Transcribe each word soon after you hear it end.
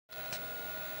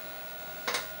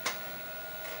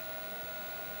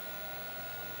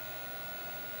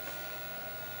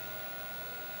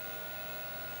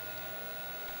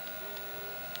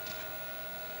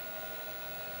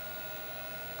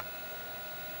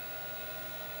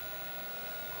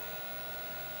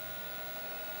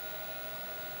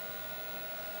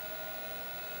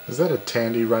Is that a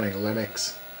Tandy running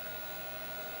Linux?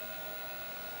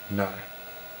 No,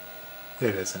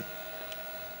 it isn't.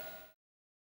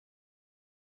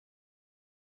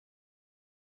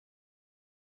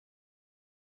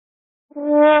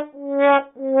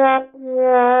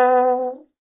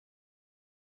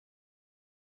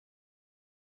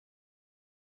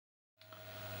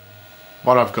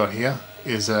 What I've got here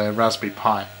is a Raspberry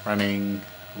Pi running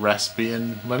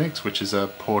Raspbian Linux, which is a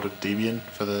port of Debian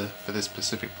for this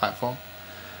specific platform.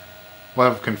 What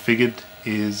I've configured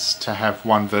is to have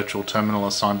one virtual terminal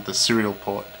assigned to the serial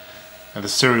port. Now the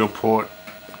serial port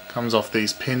comes off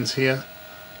these pins here,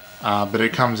 but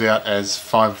it comes out as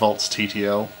 5 volts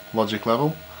TTL logic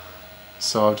level.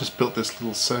 So I've just built this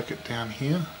little circuit down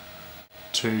here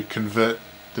to convert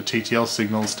the TTL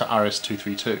signals to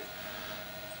RS-232.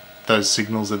 Those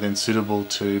signals are then suitable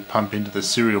to pump into the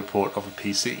serial port of a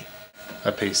PC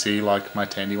like my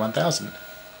Tandy 1000.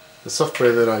 The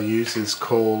software that I use is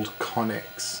called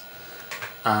Connex.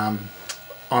 On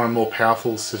a more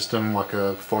powerful system like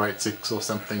a 486 or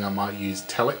something, I might use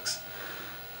Telex.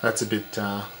 That's a bit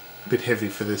heavy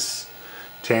for this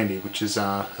Tandy, which is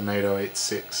an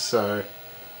 8086. So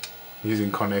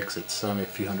using Connex, it's only a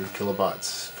few hundred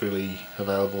kilobytes, freely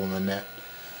available on the net.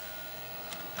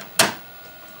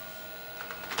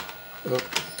 Oh.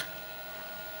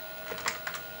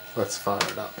 Let's fire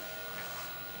it up.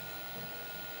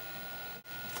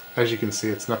 As you can see,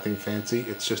 it's nothing fancy,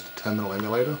 it's just a terminal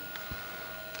emulator.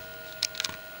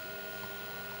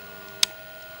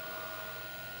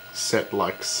 Set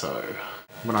like so.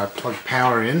 When I plug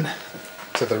power in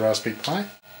to the Raspberry Pi,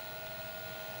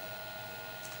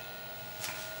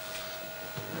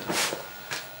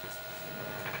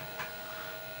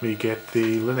 we get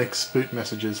the Linux boot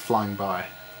messages flying by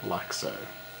like so.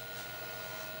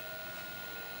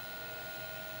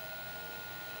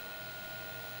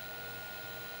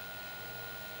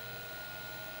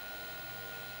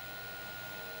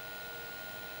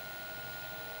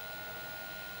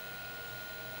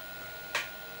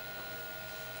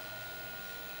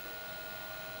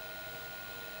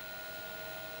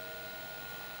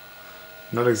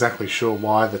 Not exactly sure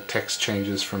why the text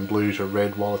changes from blue to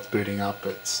red while it's booting up.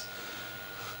 It's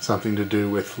something to do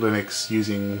with Linux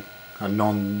using a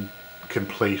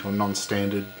non-complete or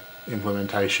non-standard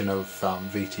implementation of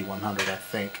VT100, I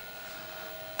think.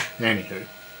 Anywho.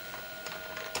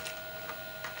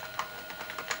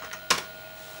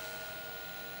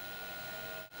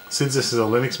 Since this is a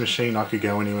Linux machine, I could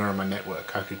go anywhere on my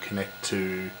network. I could connect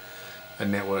to a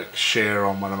network share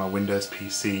on one of my Windows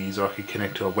PCs, or I could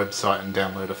connect to a website and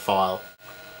download a file.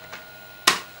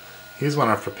 Here's one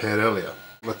I prepared earlier.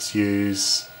 Let's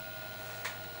use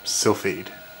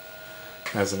Sylpheed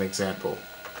as an example.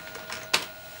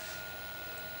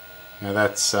 Now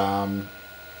that's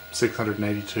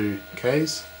 682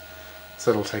 Ks, so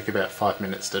it'll take about 5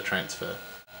 minutes to transfer.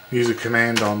 Use a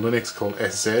command on Linux called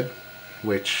sz,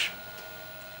 which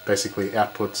basically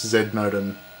outputs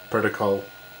Z-modem protocol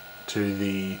to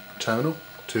the terminal,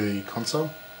 to the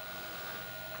console.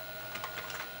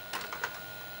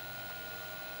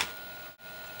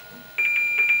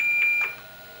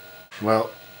 Well,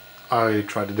 I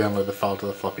tried to download the file to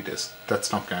the floppy disk.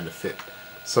 That's not going to fit.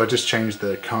 So I just changed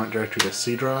the current directory to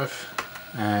C drive,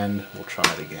 and we'll try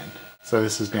it again. So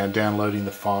this is now downloading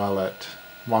the file at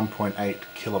 1.8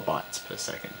 kilobytes per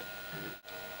second.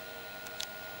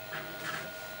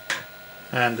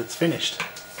 And it's finished.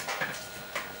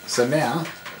 So now,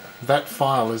 that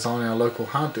file is on our local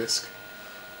hard disk.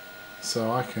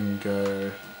 So I can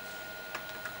go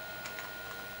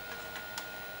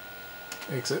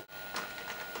exit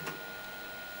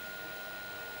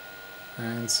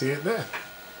and see it there.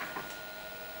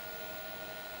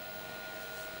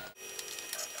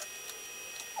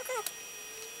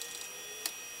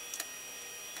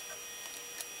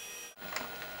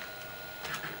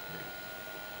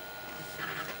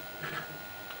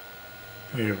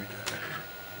 Here we go.